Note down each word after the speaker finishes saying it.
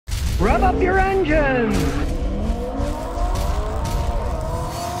Rev up your engines!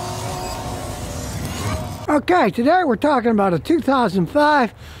 Okay, today we're talking about a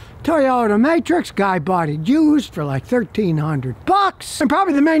 2005 Toyota Matrix. Guy bought it used for like $1,300. And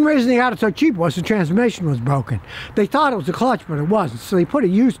probably the main reason he got it so cheap was the transmission was broken. They thought it was a clutch, but it wasn't. So they put a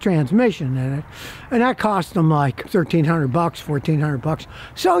used transmission in it. And that cost him like $1,300, $1,400.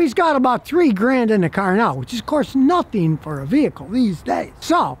 So he's got about $3 grand in the car now, which is of course nothing for a vehicle these days.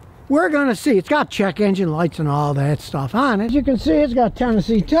 So we're gonna see, it's got check engine lights and all that stuff on it. As you can see, it's got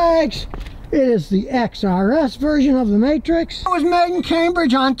Tennessee tags. It is the XRS version of the Matrix. It was made in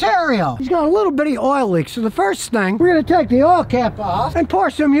Cambridge, Ontario. It's got a little bitty oil leak, so the first thing, we're gonna take the oil cap off and pour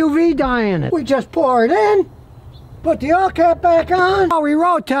some UV dye in it. We just pour it in, put the oil cap back on. While we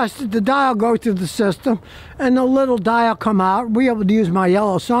road tested, the dial go through the system and the little dial come out. We're able to use my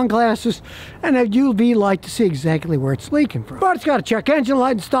yellow sunglasses and a UV light to see exactly where it's leaking from. But it's got a check engine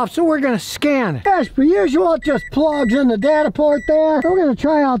light and stuff, so we're gonna scan it. As per usual, it just plugs in the data port there. We're gonna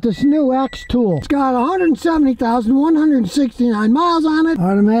try out this new X tool. It's got 170,169 miles on it.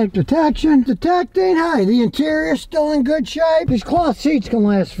 Automatic detection. Detecting. Hey, the interior's still in good shape. These cloth seats can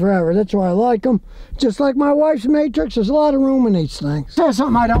last forever. That's why I like them. Just like my wife's Matrix, there's a lot of room in these things. There's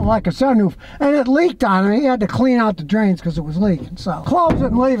something I don't like, a sunroof, and it leaked on me. He had to clean out the drains because it was leaking. So close it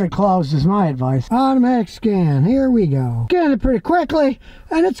and leave it closed is my advice. Automatic scan, here we go. Scan it pretty quickly,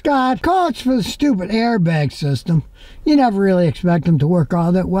 and it's got codes for the stupid airbag system. You never really expect them to work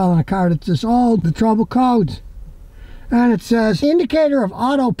all that well in a car that's this old. The trouble codes. And it says, indicator of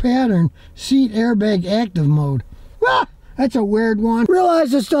auto pattern, seat airbag active mode. Ah! That's a weird one.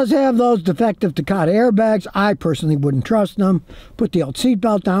 Realize this does have those defective Takata airbags. I personally wouldn't trust them. Put the old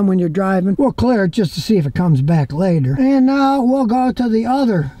seatbelt on when you're driving. We'll clear it just to see if it comes back later. And now we'll go to the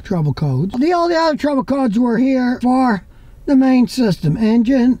other trouble codes. The only other trouble codes were here for the main system,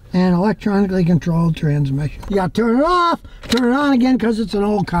 engine and electronically controlled transmission. You gotta turn it off, turn it on again because it's an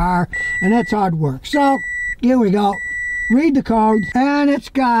old car, and that's hard work. So here we go. Read the codes, and it's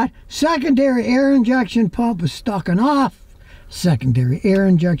got secondary air injection pump is stuck and off. Secondary air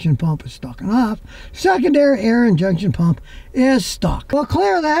injection pump is stuck and off. Secondary air injection pump is stuck. We'll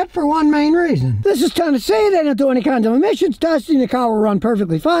clear that for one main reason. This is Tennessee. They don't do any kinds of emissions testing. The car will run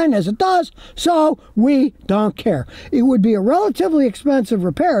perfectly fine as it does, so we don't care. It would be a relatively expensive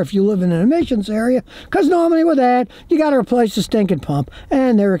repair if you live in an emissions area, because normally with that, you got to replace the stinking pump,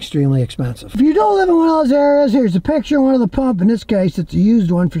 and they're extremely expensive. If you don't live in one of those areas, here's a picture of one of the pump. In this case, it's a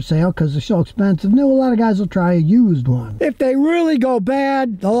used one for sale because they're so expensive. New, a lot of guys will try a used one. If they really go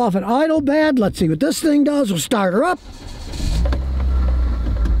bad, they'll often idle bad. Let's see what this thing does. We'll start her up.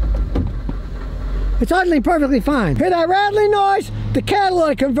 It's idling perfectly fine. Hear that rattling noise? The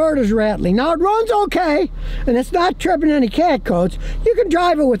catalytic converter's rattling. Now it runs okay, and it's not tripping any cat codes. You can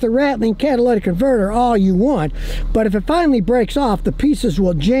drive it with a rattling catalytic converter all you want, but if it finally breaks off, the pieces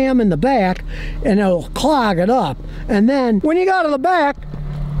will jam in the back and it'll clog it up. And then when you go to the back,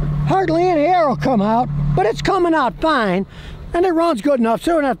 hardly any air will come out, but it's coming out fine. And it runs good enough,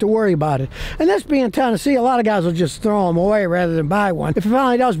 so you don't have to worry about it. And this being Tennessee, a lot of guys will just throw them away rather than buy one if it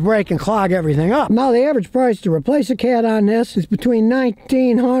finally does break and clog everything up. Now, the average price to replace a cat on this is between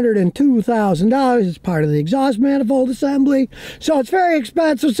 $1,900 and $2,000. It's part of the exhaust manifold assembly, so it's very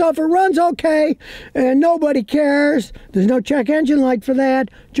expensive. So if it runs okay and nobody cares, there's no check engine light for that,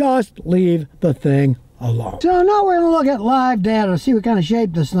 just leave the thing alone. So now we're going to look at live data to see what kind of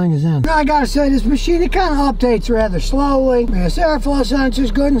shape this thing is in. Now I gotta say, this machine, it kind of updates rather slowly. This airflow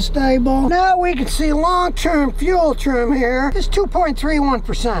sensor's good and stable. Now we can see long-term fuel trim here. It's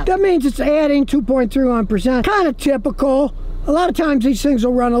 2.31%. That means it's adding 2.31%. Kind of typical. A lot of times these things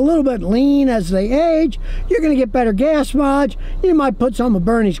will run a little bit lean as they age. You're going to get better gas mileage. You might put some of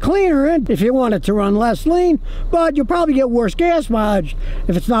Bernie's cleaner in if you want it to run less lean, but you'll probably get worse gas mileage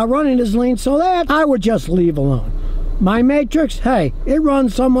if it's not running as lean, so that I would just leave alone. My Matrix, hey, it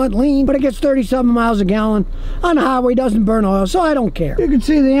runs somewhat lean, but it gets 37 miles a gallon on the highway, doesn't burn oil, so I don't care. You can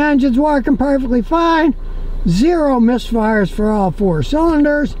see the engine's working perfectly fine. Zero misfires for all 4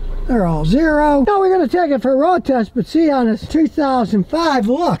 cylinders. They're all zero. Now we're going to take it for a road test, but see, on this 2005,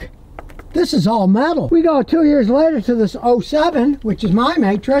 look, this is all metal. We go 2 years later to this 07, which is my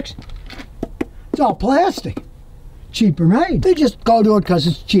Matrix. It's all plastic. Cheaper made. They just go to it because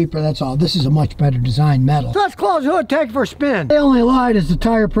it's cheaper, that's all. This is a much better designed metal. So let's close the hood, take it for a spin. The only light is the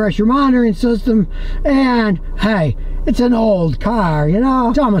tire pressure monitoring system, and hey, it's an old car, you know.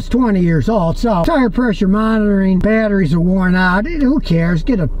 It's almost 20 years old, so tire pressure monitoring, batteries are worn out. Who cares?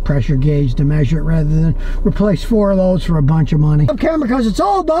 Get a pressure gauge to measure it rather than replace 4 of those for a bunch of money. Camera, because it's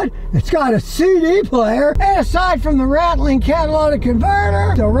old, but it's got a CD player. And aside from the rattling catalytic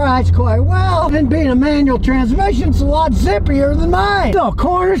converter, it rides quite well. And being a manual transmission, it's a lot zippier than mine. Still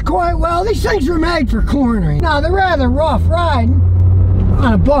corners quite well. These things were made for cornering. Now, they're rather rough riding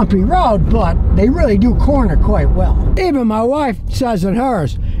on a bumpy road, but they really do corner quite well. Even my wife says in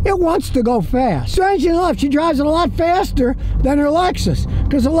hers, it wants to go fast. Strangely enough, she drives it a lot faster than her Lexus,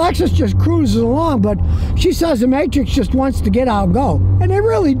 because the Lexus just cruises along, but she says the Matrix just wants to get out and go. And they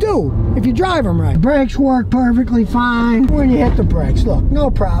really do, if you drive them right. The brakes work perfectly fine when you hit the brakes. Look, no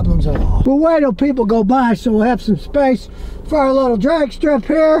problems at all. We'll wait till people go by so we'll have some space for our little drag strip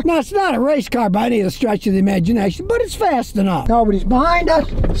here. Now, it's not a race car by any stretch of the imagination, but it's fast enough. Nobody's behind us,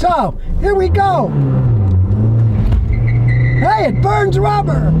 so here we go. Hey, it burns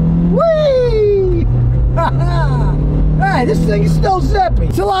rubber. Whee! Hey, this thing is still zippy.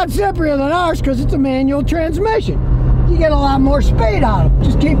 It's a lot zippier than ours because it's a manual transmission. You get a lot more speed out of it.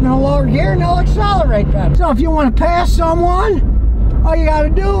 Just keep it in a lower gear and they'll accelerate better. So if you want to pass someone, all you got to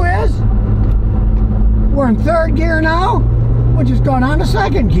do is, we're in 3rd gear now, we'll just go down to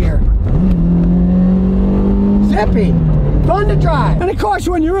 2nd gear. Zippy. Fun to drive. And of course,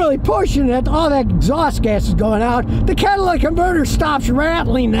 when you're really pushing it, all that exhaust gas is going out. The catalytic converter stops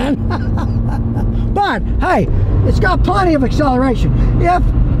rattling then. But hey, it's got plenty of acceleration. If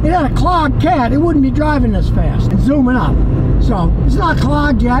it had a clogged cat, it wouldn't be driving this fast and zooming up. So it's not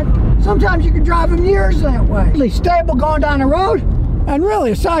clogged yet. Sometimes you can drive them years that way. Really stable going down the road. And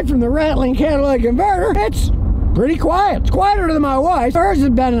really, aside from the rattling catalytic converter, it's pretty quiet. It's quieter than my wife's. Hers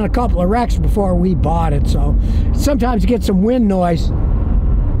had been in a couple of wrecks before we bought it, so sometimes you get some wind noise.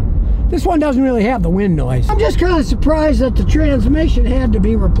 This one doesn't really have the wind noise. I'm just kind of surprised that the transmission had to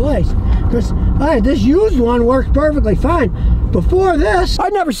be replaced, because this used one works perfectly fine. Before this,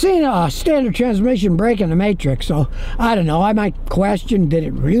 I'd never seen a standard transmission break in the Matrix, so I don't know. I might question, did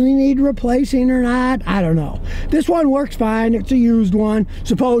it really need replacing or not? I don't know. This one works fine. It's a used one.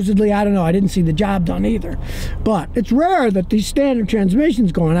 Supposedly, I don't know. I didn't see the job done either. But it's rare that these standard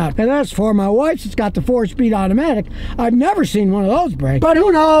transmissions going out. And as for my wife's, it's got the 4-speed automatic. I've never seen one of those break. But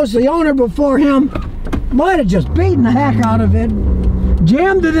who knows? The owner before him might have just beaten the heck out of it,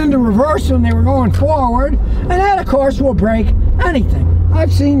 jammed it into reverse when they were going forward, and that of course will break anything.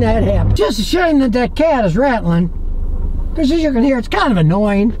 I've seen that happen. Just a shame that that cat is rattling, because as you can hear, it's kind of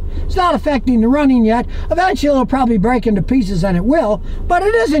annoying. It's not affecting the running yet. Eventually it'll probably break into pieces, and it will, but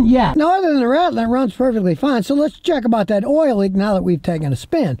it isn't yet. Now, other than the rattling, it runs perfectly fine. So let's check about that oil leak now that we've taken a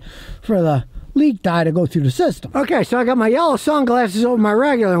spin for the leak dye to go through the system. Okay, so I got my yellow sunglasses over my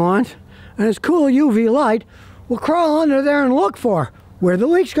regular ones, and this cool UV light will crawl under there and look for where the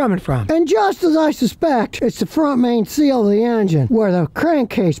leak's coming from. And just as I suspect, it's the front main seal of the engine where the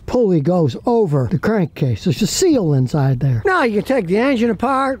crankcase pulley goes over the crankcase. There's a seal inside there. Now you can take the engine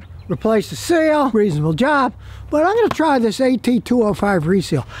apart, replace the seal, reasonable job, but I'm going to try this AT205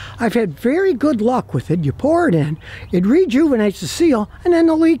 reseal. I've had very good luck with it. You pour it in, it rejuvenates the seal, and then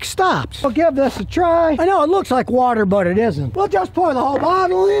the leak stops. I'll give this a try. I know it looks like water, but it isn't. We'll just pour the whole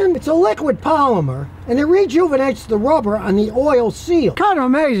bottle in. It's a liquid polymer, and it rejuvenates the rubber on the oil seal. Kind of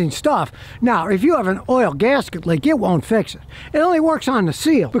amazing stuff. Now, if you have an oil gasket leak, it won't fix it. It only works on the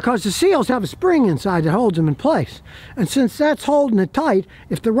seal, because the seals have a spring inside that holds them in place. And since that's holding it tight,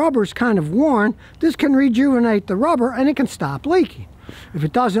 if the rubber's kind of worn, this can rejuvenate the rubber and it can stop leaking. If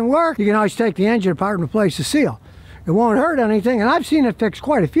it doesn't work, you can always take the engine apart and replace the seal. It won't hurt anything, and I've seen it fix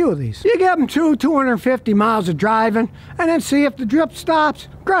quite a few of these. You give them 250 miles of driving, and then see if the drip stops.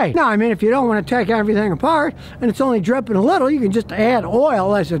 Great. Now, I mean, if you don't want to take everything apart, and it's only dripping a little, you can just add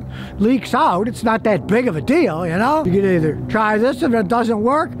oil as it leaks out. It's not that big of a deal, you know? You can either try this, if it doesn't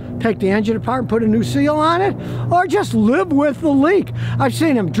work, take the engine apart and put a new seal on it, or just live with the leak. I've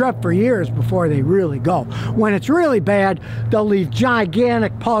seen them drip for years before they really go. When it's really bad, they'll leave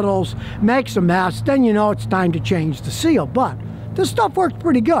gigantic puddles, makes a mess, then you know it's time to change the seal. But this stuff works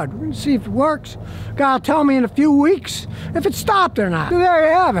pretty good. We're going to see if it works. Guy will tell me in a few weeks if it stopped or not. So there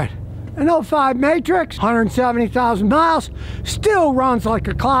you have it. An 05 Matrix, 170,000 miles, still runs like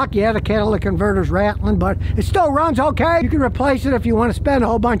a clock. Yeah, the catalytic converter's rattling, but it still runs okay. You can replace it if you want to spend a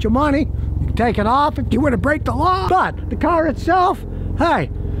whole bunch of money. You can take it off if you want to break the law. But the car itself, hey,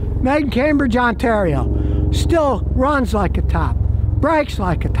 made in Cambridge, Ontario, still runs like a top, brakes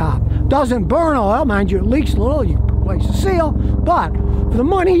like a top, doesn't burn oil. Mind you, it leaks a little. You replace the seal, but for the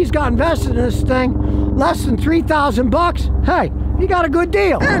money he's got invested in this thing, less than $3,000 bucks, hey, you got a good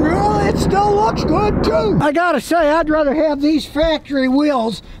deal. And really, it still looks good too. I gotta say, I'd rather have these factory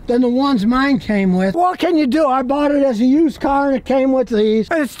wheels than the ones mine came with. What can you do? I bought it as a used car and it came with these.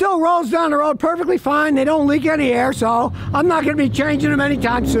 And it still rolls down the road perfectly fine. They don't leak any air, so I'm not gonna be changing them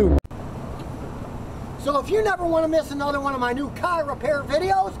anytime soon. So if you never want to miss another one of my new car repair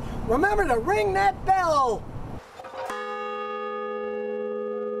videos, remember to ring that bell.